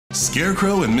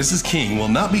Scarecrow and Mrs. King will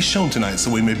not be shown tonight, so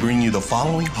we may bring you the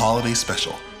following holiday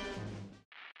special.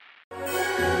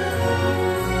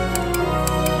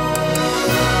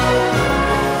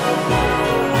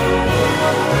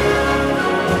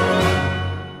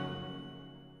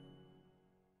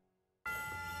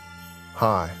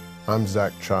 Hi, I'm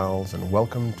Zac Childs, and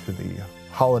welcome to the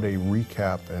holiday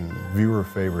recap and viewer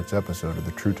favorites episode of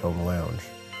the Truetone Lounge.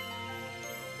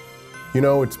 You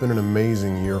know, it's been an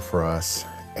amazing year for us,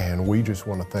 and we just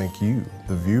want to thank you,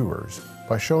 the viewers,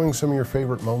 by showing some of your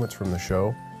favorite moments from the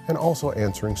show and also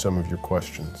answering some of your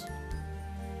questions.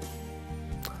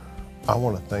 I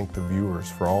want to thank the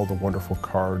viewers for all the wonderful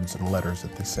cards and letters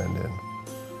that they send in.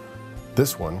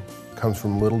 This one comes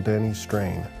from Little Danny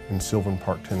Strain in Sylvan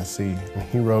Park, Tennessee, and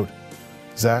he wrote,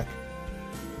 "Zac,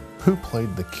 who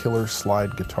played the killer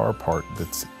slide guitar part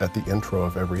that's at the intro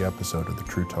of every episode of the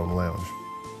Truetone Lounge?"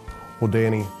 Well,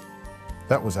 Danny,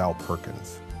 that was Al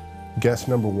Perkins, guest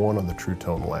number 1 on the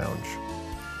Truetone Lounge.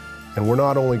 And we're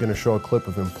not only going to show a clip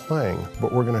of him playing,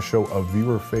 but we're going to show a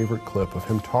viewer favorite clip of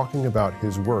him talking about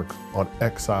his work on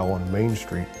Exile on Main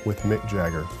Street with Mick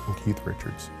Jagger and Keith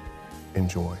Richards.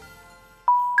 Enjoy.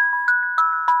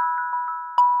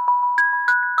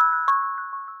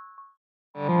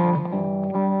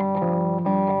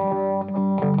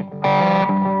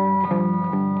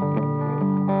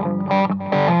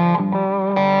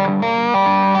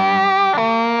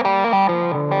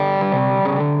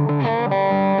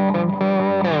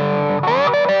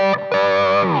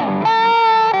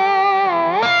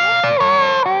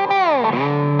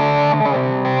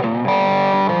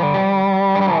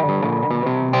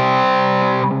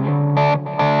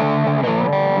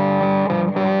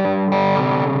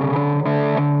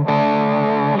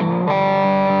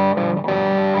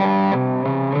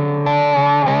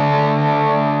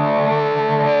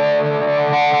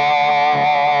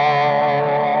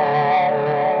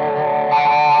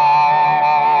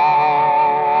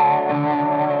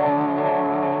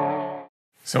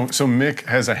 So Mick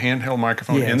has a handheld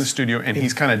microphone in the studio, and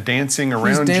he's kind of dancing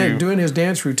around you. Doing his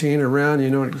dance routine around, you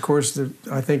know, and of course,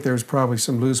 I think there was probably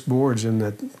some loose boards in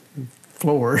that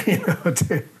floor, you know,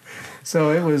 too.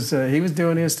 So it was, he was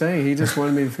doing his thing. He just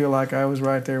wanted me to feel like I was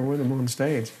right there with him on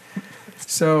stage.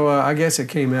 So I guess it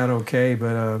came out okay,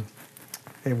 but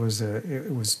it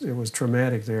was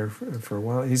traumatic there for a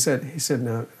while. He said,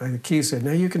 now, Keith said,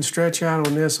 now you can stretch out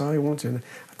on this all you want to. And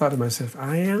I thought to myself,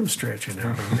 I am stretching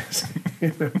out on this.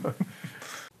 You know?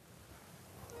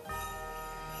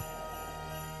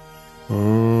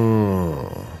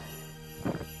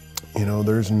 You know,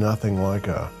 there's nothing like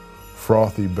a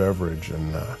frothy beverage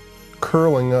and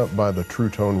curling up by the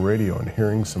Truetone radio and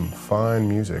hearing some fine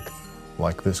music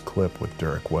like this clip with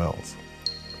Derek Wells,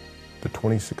 the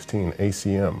 2016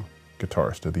 ACM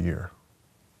Guitarist of the Year.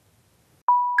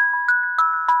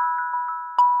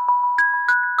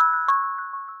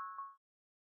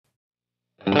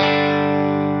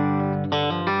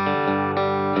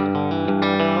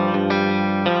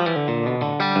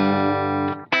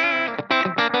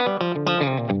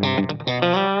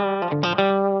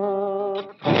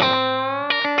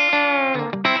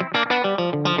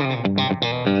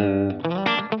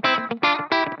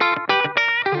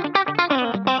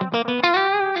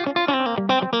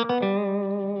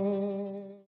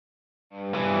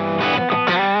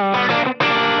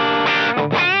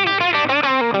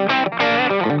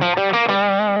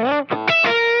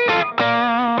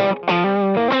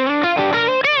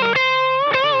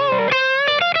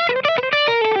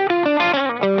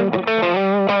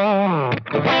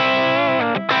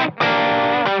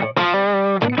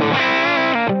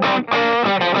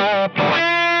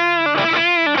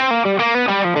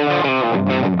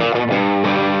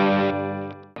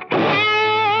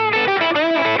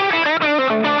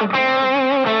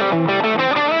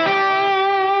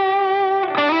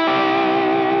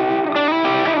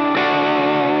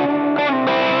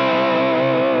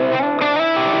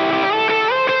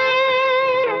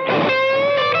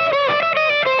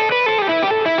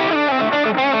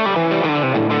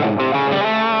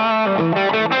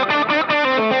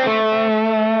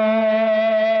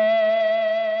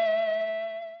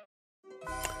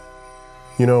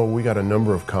 You know, we got a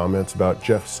number of comments about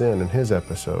Jeff Senn in his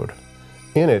episode.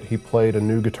 In it, he played a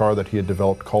new guitar that he had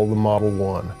developed called the Model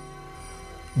 1.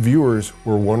 Viewers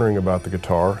were wondering about the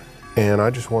guitar, and I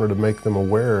just wanted to make them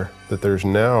aware that there's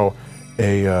now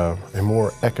a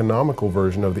more economical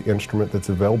version of the instrument that's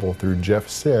available through Jeff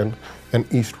Senn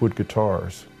and Eastwood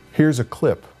Guitars. Here's a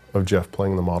clip of Jeff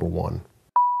playing the Model 1.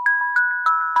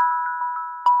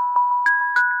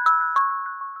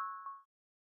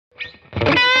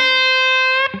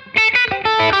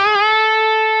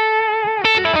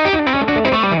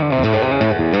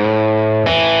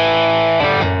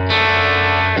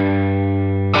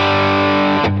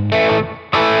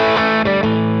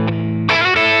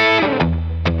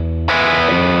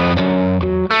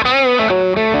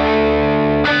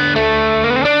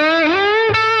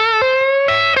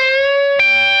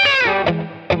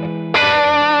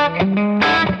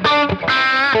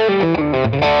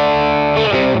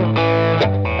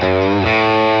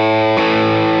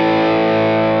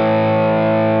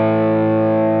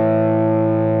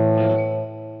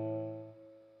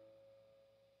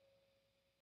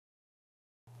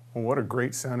 what a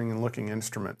great sounding and looking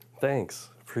instrument. Thanks.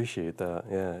 Appreciate that.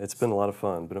 Yeah, it's been a lot of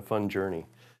fun. Been a fun journey.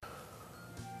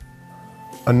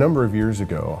 A number of years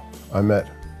ago, I met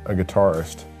a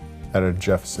guitarist at a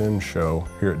Jeff Senn show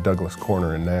here at Douglas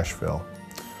Corner in Nashville.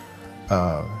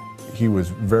 He was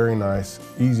very nice,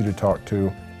 easy to talk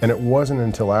to, and it wasn't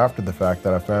until after the fact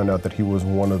that I found out that he was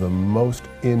one of the most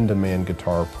in-demand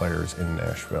guitar players in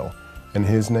Nashville, and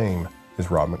his name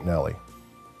is Rob McNelley.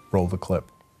 Roll the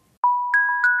clip.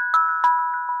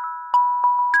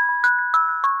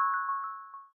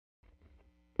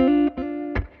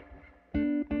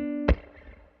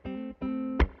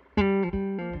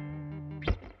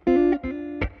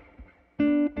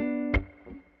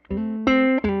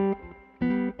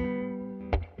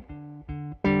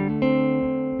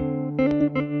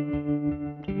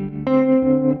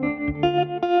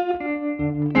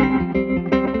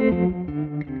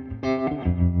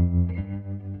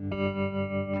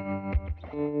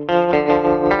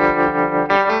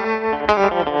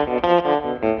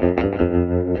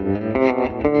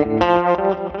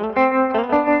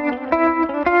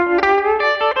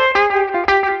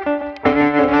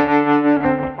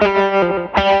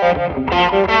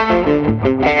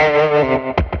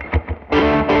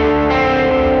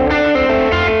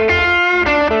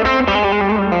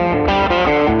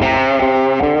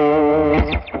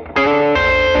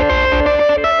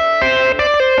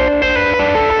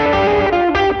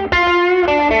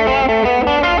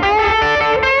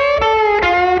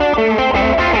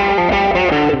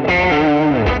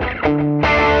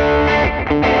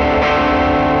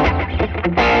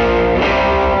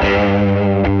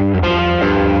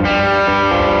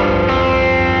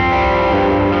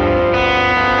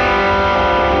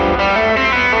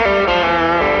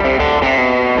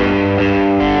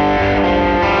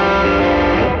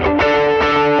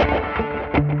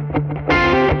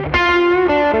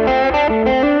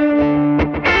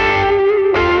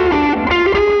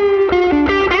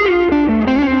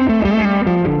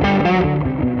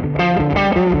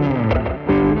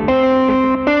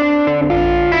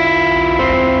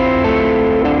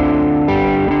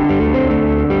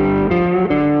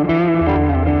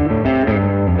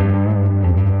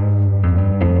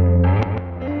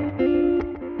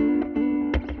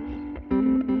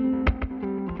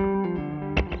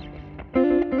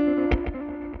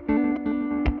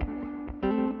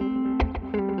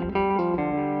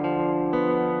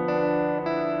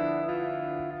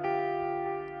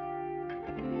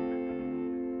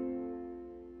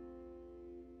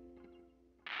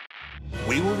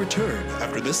 We will return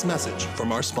after this message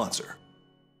from our sponsor.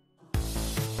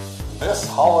 This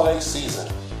holiday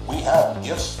season, we have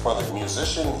gifts for the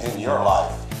musician in your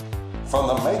life. From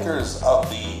the makers of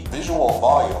the Visual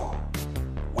Volume,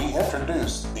 we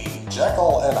introduce the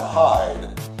Jekyll and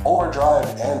Hyde Overdrive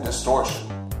and Distortion.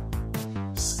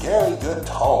 Scary good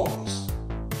tones.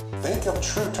 Think of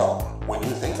Truetone when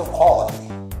you think of quality.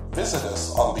 Visit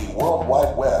us on the World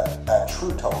Wide Web at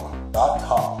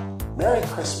Truetone.com. Merry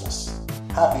Christmas.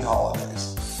 Happy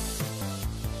holidays.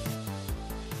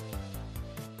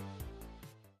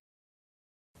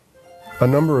 A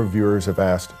number of viewers have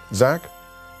asked, Zac,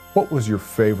 what was your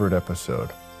favorite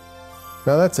episode?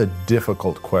 Now that's a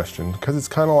difficult question because it's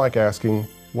kind of like asking,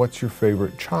 what's your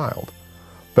favorite child?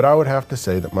 But I would have to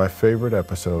say that my favorite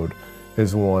episode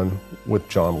is one with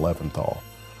John Leventhal.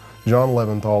 John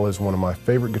Leventhal is one of my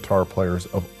favorite guitar players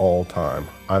of all time.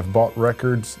 I've bought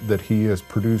records that he has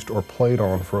produced or played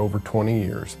on for over 20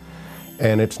 years.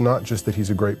 And it's not just that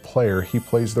he's a great player, he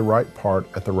plays the right part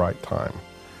at the right time.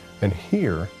 And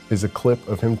here is a clip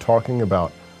of him talking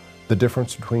about the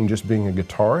difference between just being a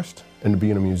guitarist and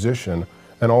being a musician,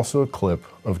 and also a clip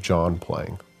of John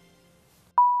playing.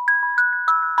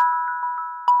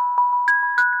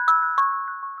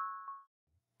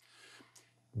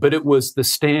 But it was the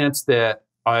stance that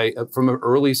from an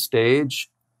early stage,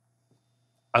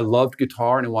 I loved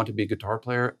guitar and I wanted to be a guitar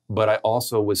player, but I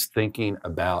also was thinking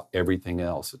about everything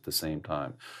else at the same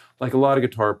time. Like a lot of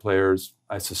guitar players,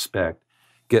 I suspect,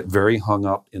 get very hung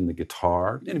up in the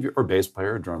guitar, or bass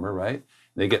player, or drummer, right?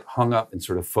 They get hung up and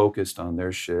sort of focused on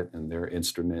their shit and their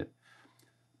instrument.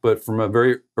 But from a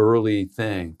very early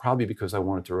thing, probably because I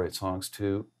wanted to write songs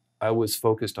too, I was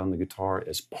focused on the guitar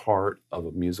as part of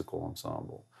a musical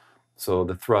ensemble. So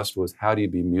the thrust was, how do you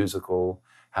be musical?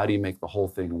 How do you make the whole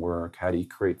thing work? How do you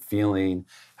create feeling?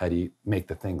 How do you make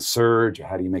the thing surge? Or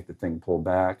how do you make the thing pull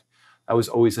back? I was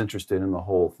always interested in the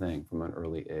whole thing from an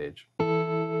early age.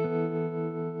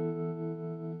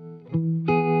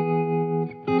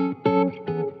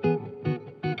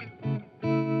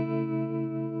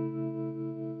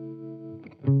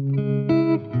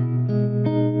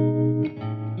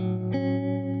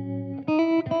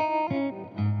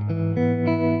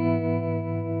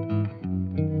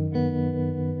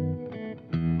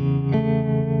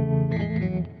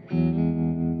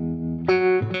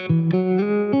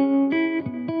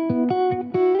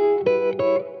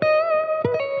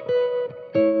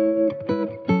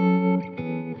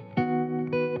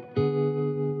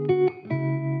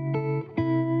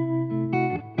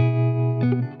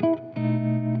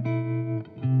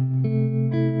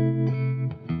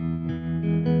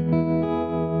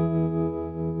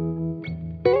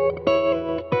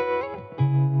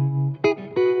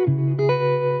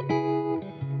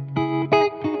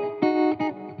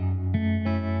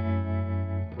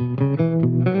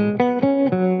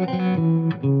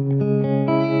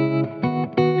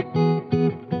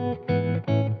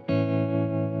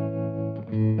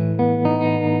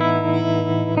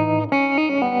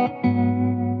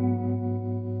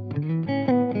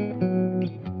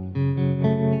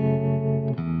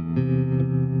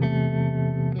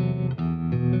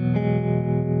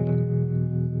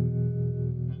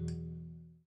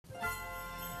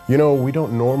 You know, we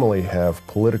don't normally have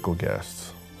political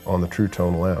guests on the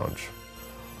Truetone Lounge.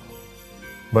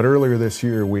 But earlier this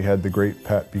year, we had the great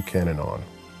Pat Buchanan on.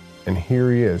 And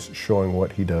here he is showing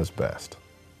what he does best.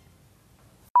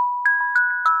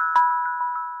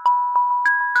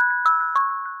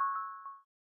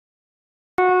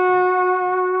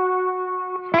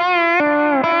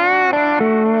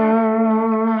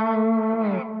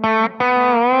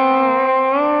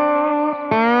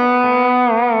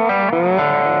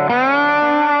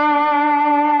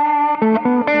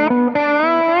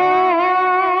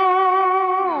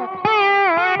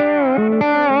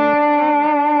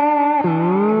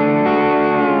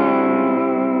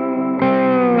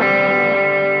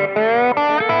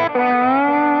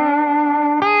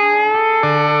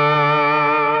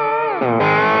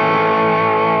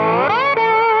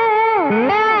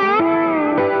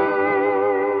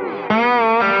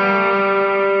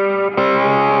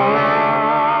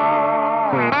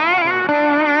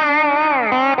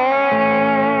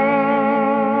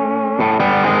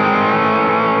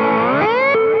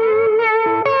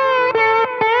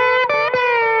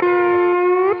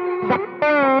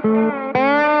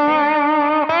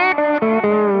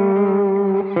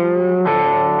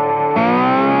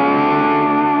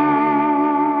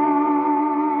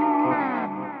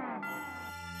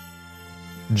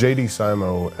 J.D.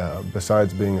 Simo,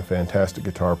 besides being a fantastic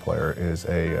guitar player, is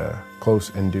a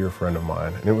close and dear friend of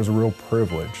mine, and it was a real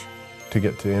privilege to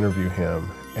get to interview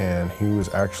him, and he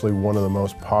was actually one of the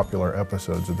most popular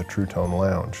episodes of the Truetone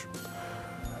Lounge.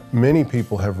 Many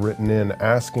people have written in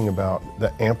asking about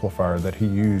the amplifier that he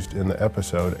used in the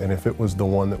episode and if it was the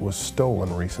one that was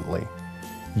stolen recently.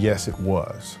 Yes, it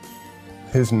was.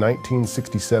 His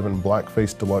 1967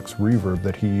 Blackface Deluxe reverb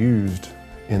that he used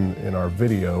in our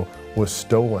video was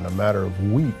stolen a matter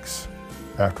of weeks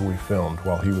after we filmed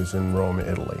while he was in Rome,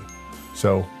 Italy.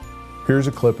 So here's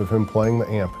a clip of him playing the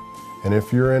amp. And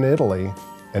if you're in Italy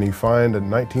and you find a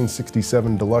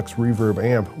 1967 Deluxe reverb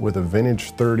amp with a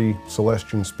vintage 30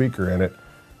 Celestion speaker in it,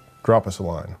 drop us a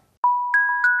line.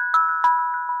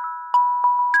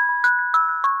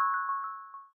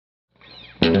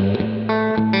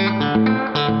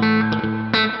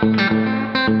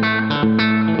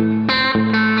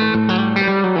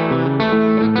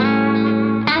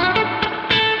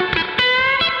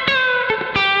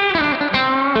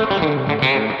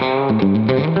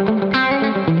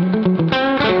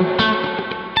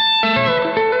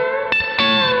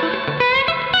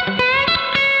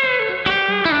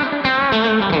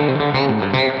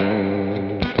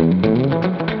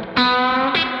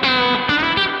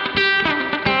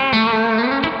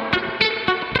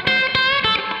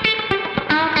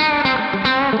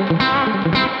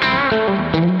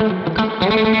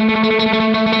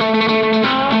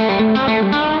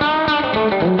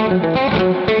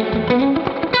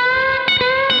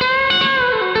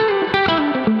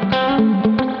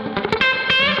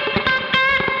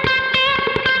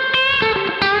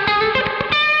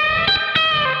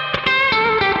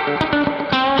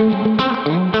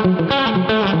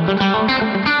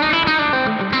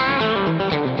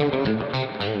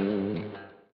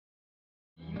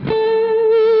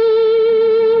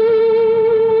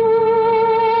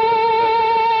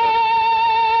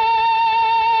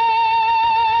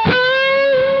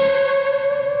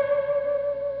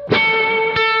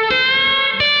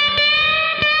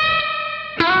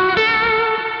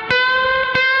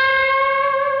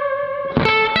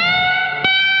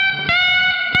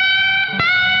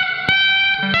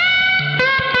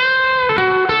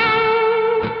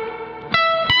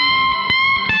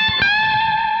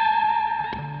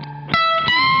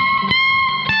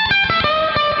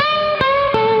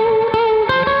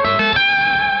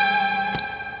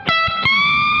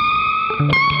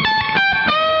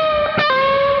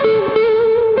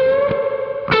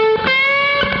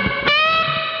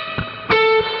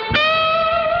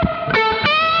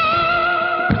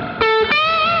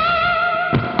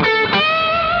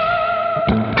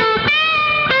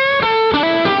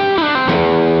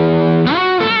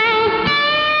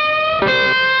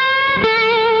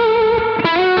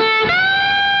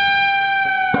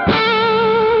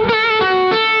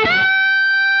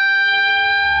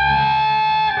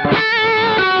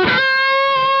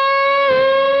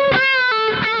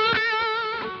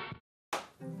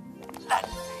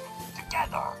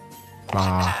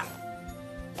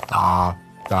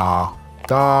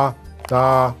 Da,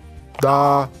 da,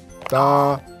 da,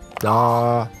 da,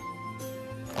 da.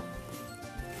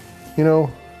 You know,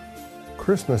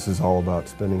 Christmas is all about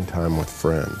spending time with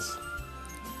friends.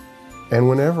 And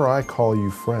whenever I call you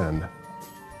friend,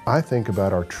 I think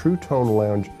about our Truetone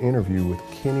Lounge interview with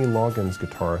Kenny Loggins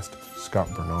guitarist, Scott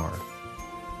Bernard.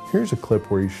 Here's a clip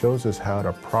where he shows us how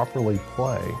to properly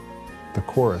play the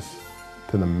chorus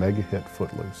to the mega hit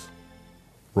Footloose.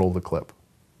 Roll the clip.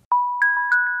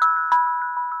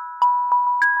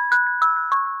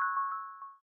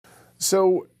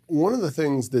 So one of the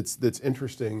things that's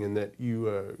interesting in that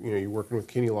you're working with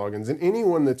Kenny Loggins, and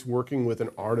anyone that's working with an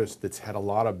artist that's had a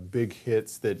lot of big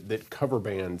hits that cover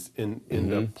bands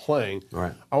end up playing.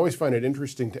 Right. I always find it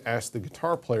interesting to ask the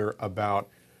guitar player about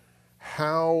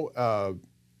how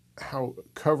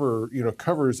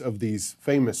covers of these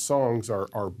famous songs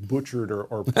are butchered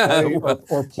or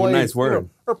played nice word.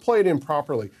 Or played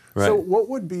improperly. Right. So what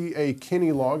would be a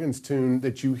Kenny Loggins tune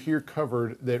that you hear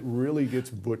covered that really gets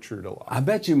butchered a lot? I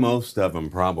bet you most of them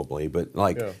probably, but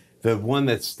the one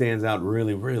that stands out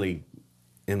really, really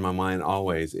in my mind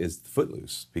always is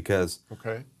Footloose, because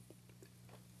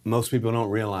most people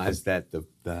don't realize that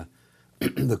the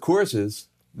choruses,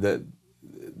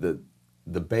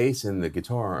 the bass and the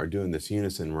guitar are doing this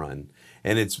unison run,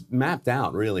 and it's mapped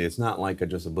out. Really, it's not like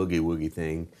just a boogie woogie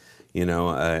thing. You know,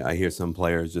 I hear some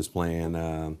players just playing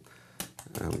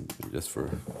just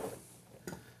for.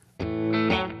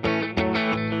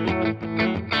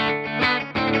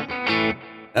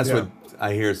 That's what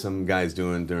I hear some guys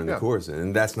doing during the chorus,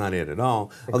 and that's not it at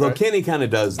all. Okay. Although Kenny kind of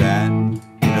does that.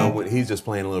 You know, when he's just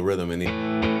playing a little rhythm and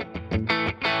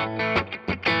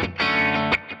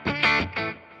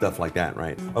stuff like that,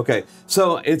 right? Okay,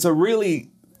 so it's a really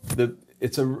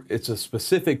it's a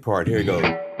specific part. Here you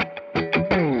go.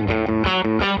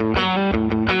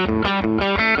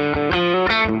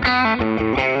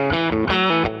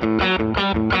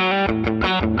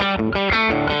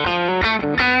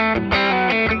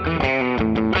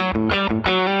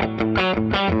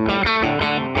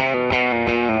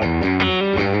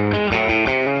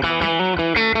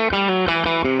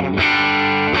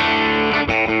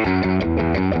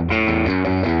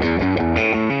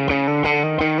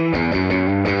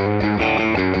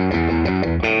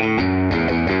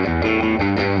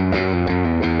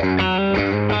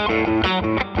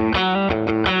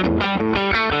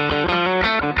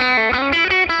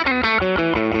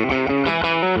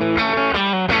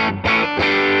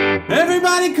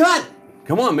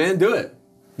 Come on, man, do it.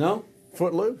 No?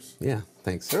 Footloose? Yeah,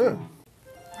 thanks. Yeah.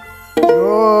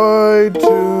 Joy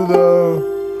to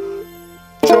the.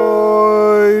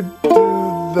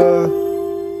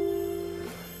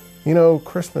 You know,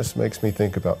 Christmas makes me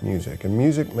think about music, and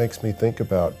music makes me think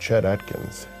about Chet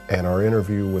Atkins and our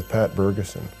interview with Pat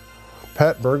Bergeson.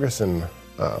 Pat Bergeson,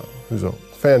 who's a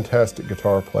fantastic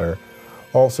guitar player,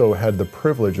 also had the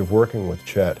privilege of working with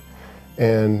Chet,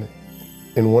 and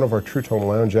in one of our Truetone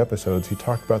Lounge episodes, he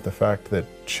talked about the fact that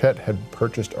Chet had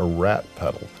purchased a Rat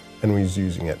pedal and was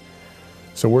using it.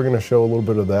 So we're going to show a little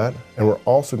bit of that, and we're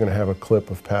also going to have a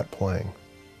clip of Pat playing.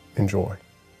 Enjoy.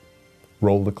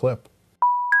 Roll the clip.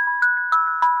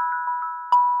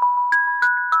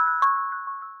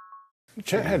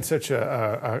 Chet had such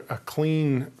a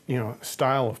clean,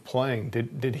 style of playing.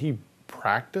 Did he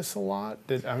practice a lot?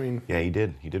 Yeah, he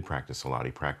did. He did practice a lot.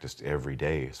 He practiced every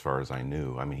day, as far as I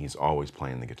knew. I mean, he's always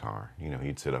playing the guitar.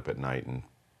 He'd sit up at night and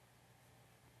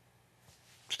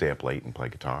stay up late and play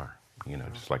guitar.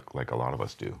 Just like a lot of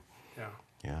us do. Yeah.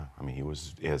 Yeah. I mean, he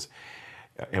was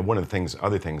and one of the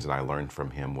other things that I learned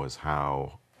from him was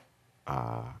how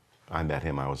I met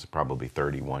him. I was probably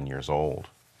 31 years old,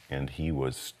 and he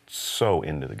was so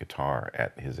into the guitar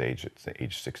at his age. At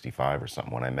age 65 or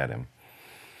something when I met him.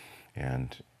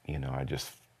 And, I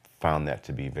just found that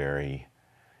to be very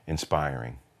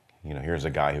inspiring. Here's a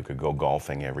guy who could go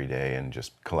golfing every day and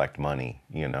just collect money,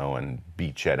 and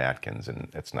be Chet Atkins, and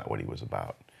that's not what he was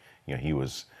about. He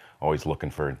was always looking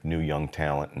for new young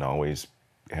talent and always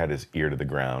had his ear to the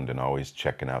ground and always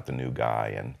checking out the new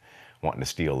guy and wanting to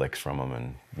steal licks from him,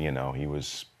 and, he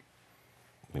was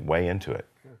way into it.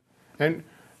 And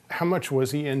how much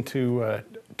was he into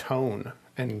tone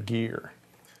and gear?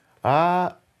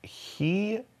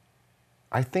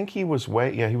 I think he was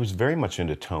he was very much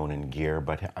into tone and gear,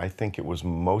 but I think it was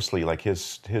mostly like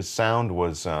his sound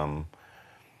was,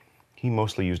 he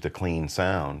mostly used a clean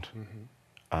sound.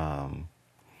 Mm-hmm.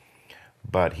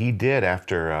 But he did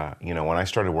after, when I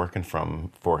started working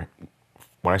for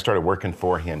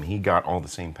him, he got all the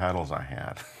same pedals I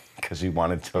had because he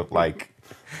wanted to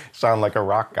sound like a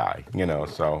rock guy,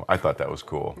 so I thought that was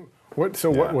cool.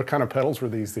 What kind of pedals were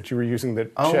these that you were using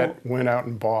that Chet went out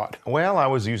and bought? Well, I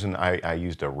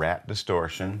used a Rat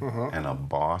distortion and a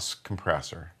Boss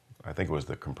compressor. I think it was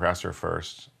the compressor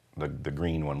first, the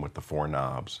green one with the 4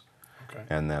 knobs,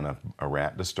 and then a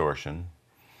Rat distortion,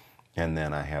 and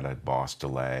then I had a Boss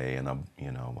delay and a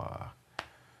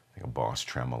Boss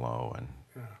tremolo,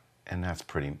 and that's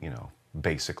pretty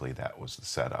basically that was the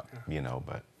setup, you know,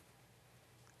 but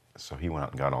so he went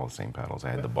out and got all the same pedals. I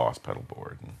had the Boss pedal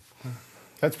board. And,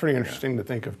 that's pretty interesting to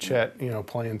think of Chet, you know,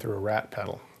 playing through a Rat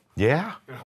pedal. yeah.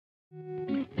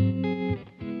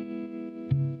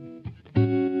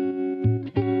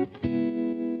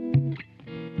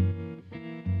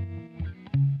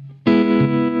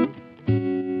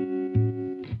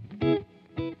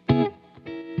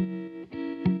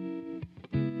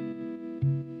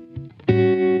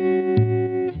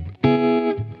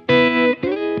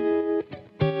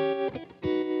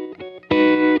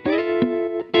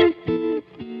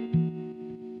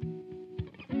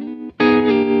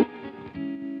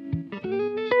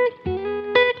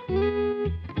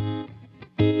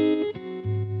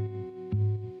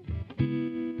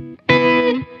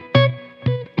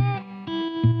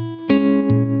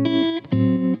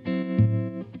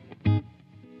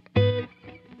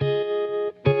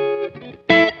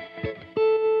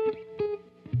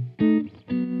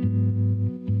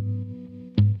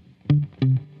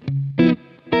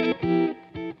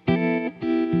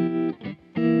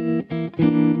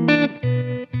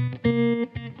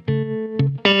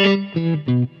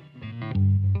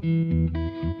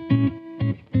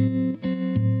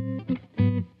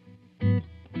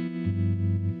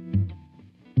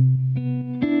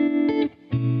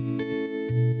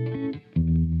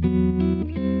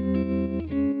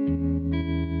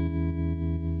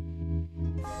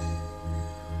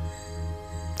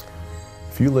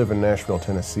 If you live in Nashville,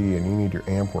 Tennessee, and you need your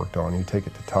amp worked on, you take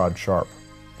it to Todd Sharp.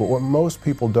 But what most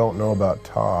people don't know about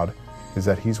Todd is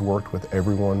that he's worked with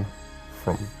everyone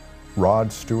from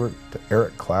Rod Stewart to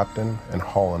Eric Clapton and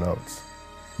Hall & Oates.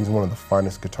 He's one of the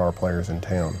finest guitar players in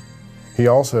town. He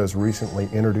also has recently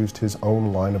introduced his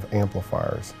own line of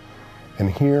amplifiers.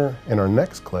 And here, in our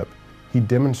next clip, he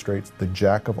demonstrates the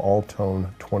Jack of All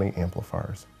Tone 20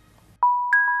 amplifiers.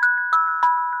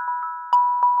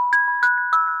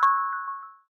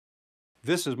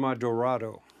 This is my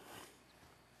Dorado.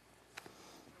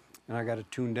 And I got it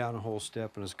tuned down a whole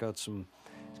step, and it's got some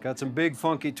big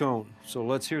funky tone. So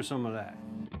let's hear some of that.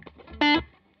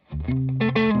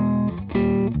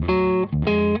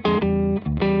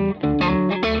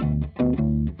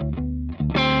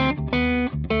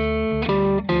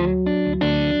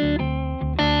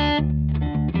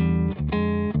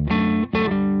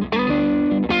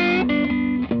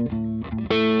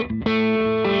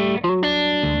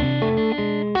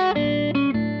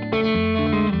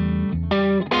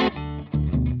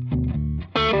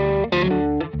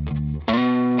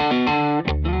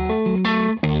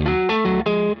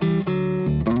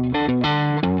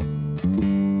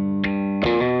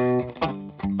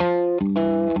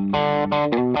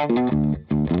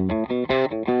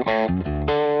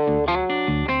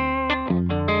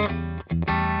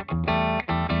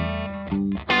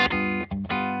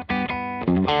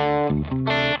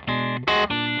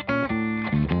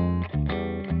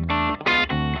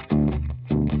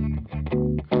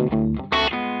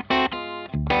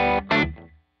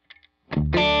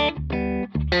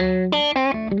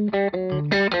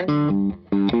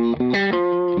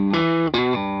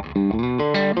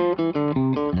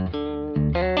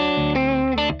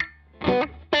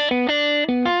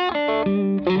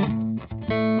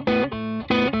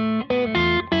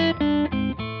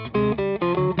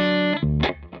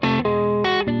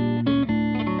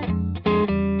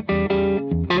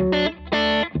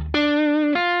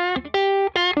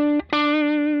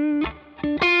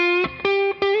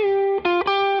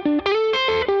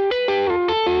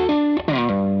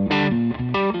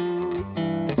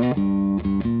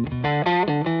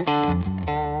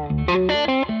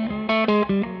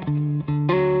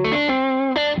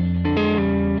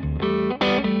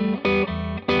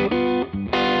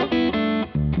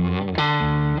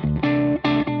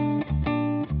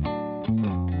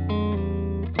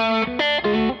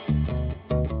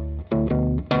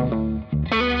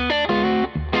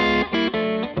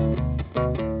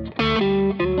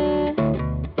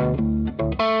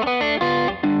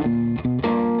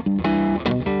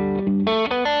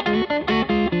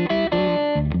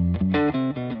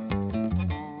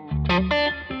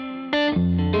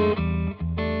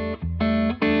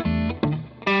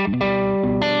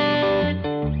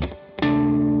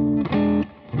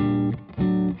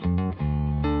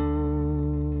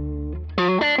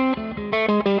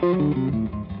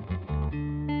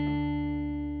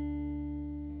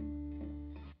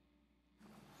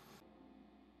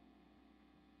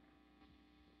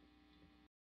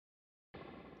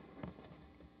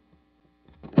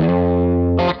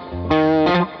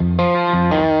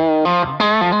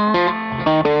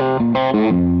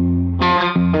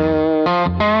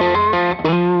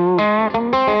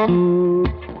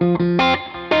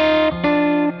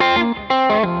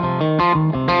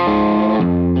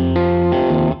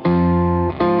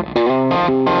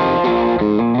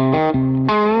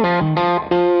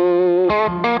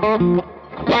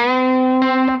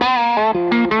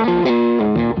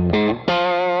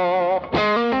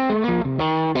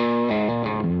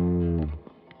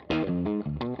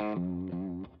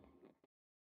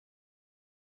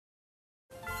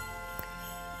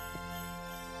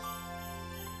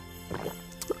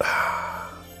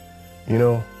 You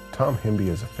know, Tom Hemby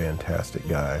is a fantastic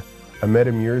guy. I met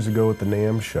him years ago at the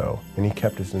NAMM show, and he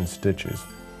kept us in stitches.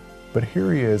 But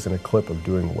here he is in a clip of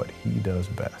doing what he does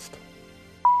best.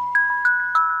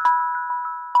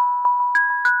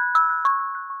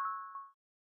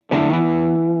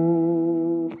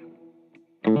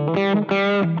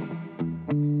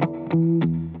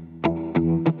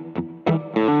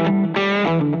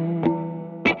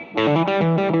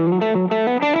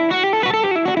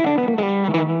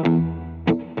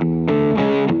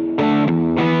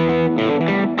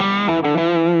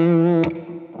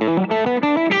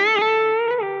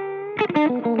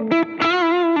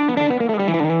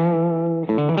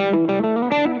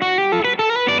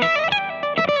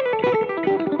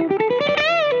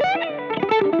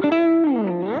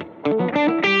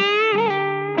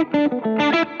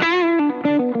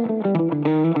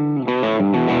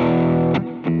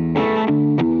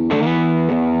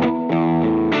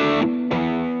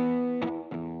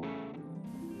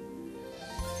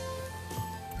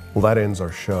 Well, that ends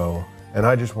our show, and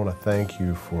I just want to thank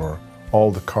you for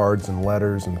all the cards and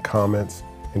letters and comments,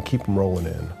 and keep them rolling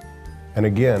in. And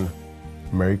again,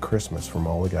 Merry Christmas from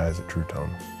all the guys at Truetone.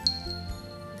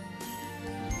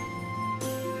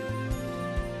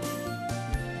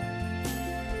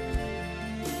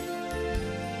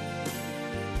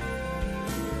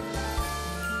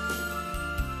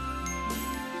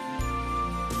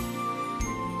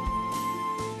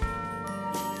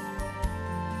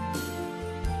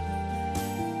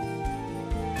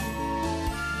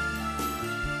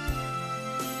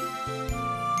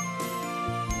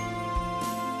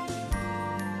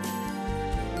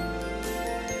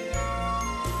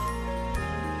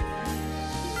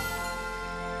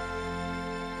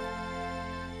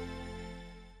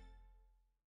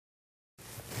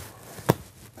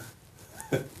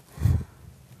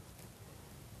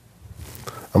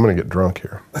 I'm gonna get drunk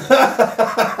here.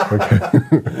 Okay.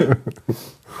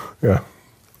 Yeah.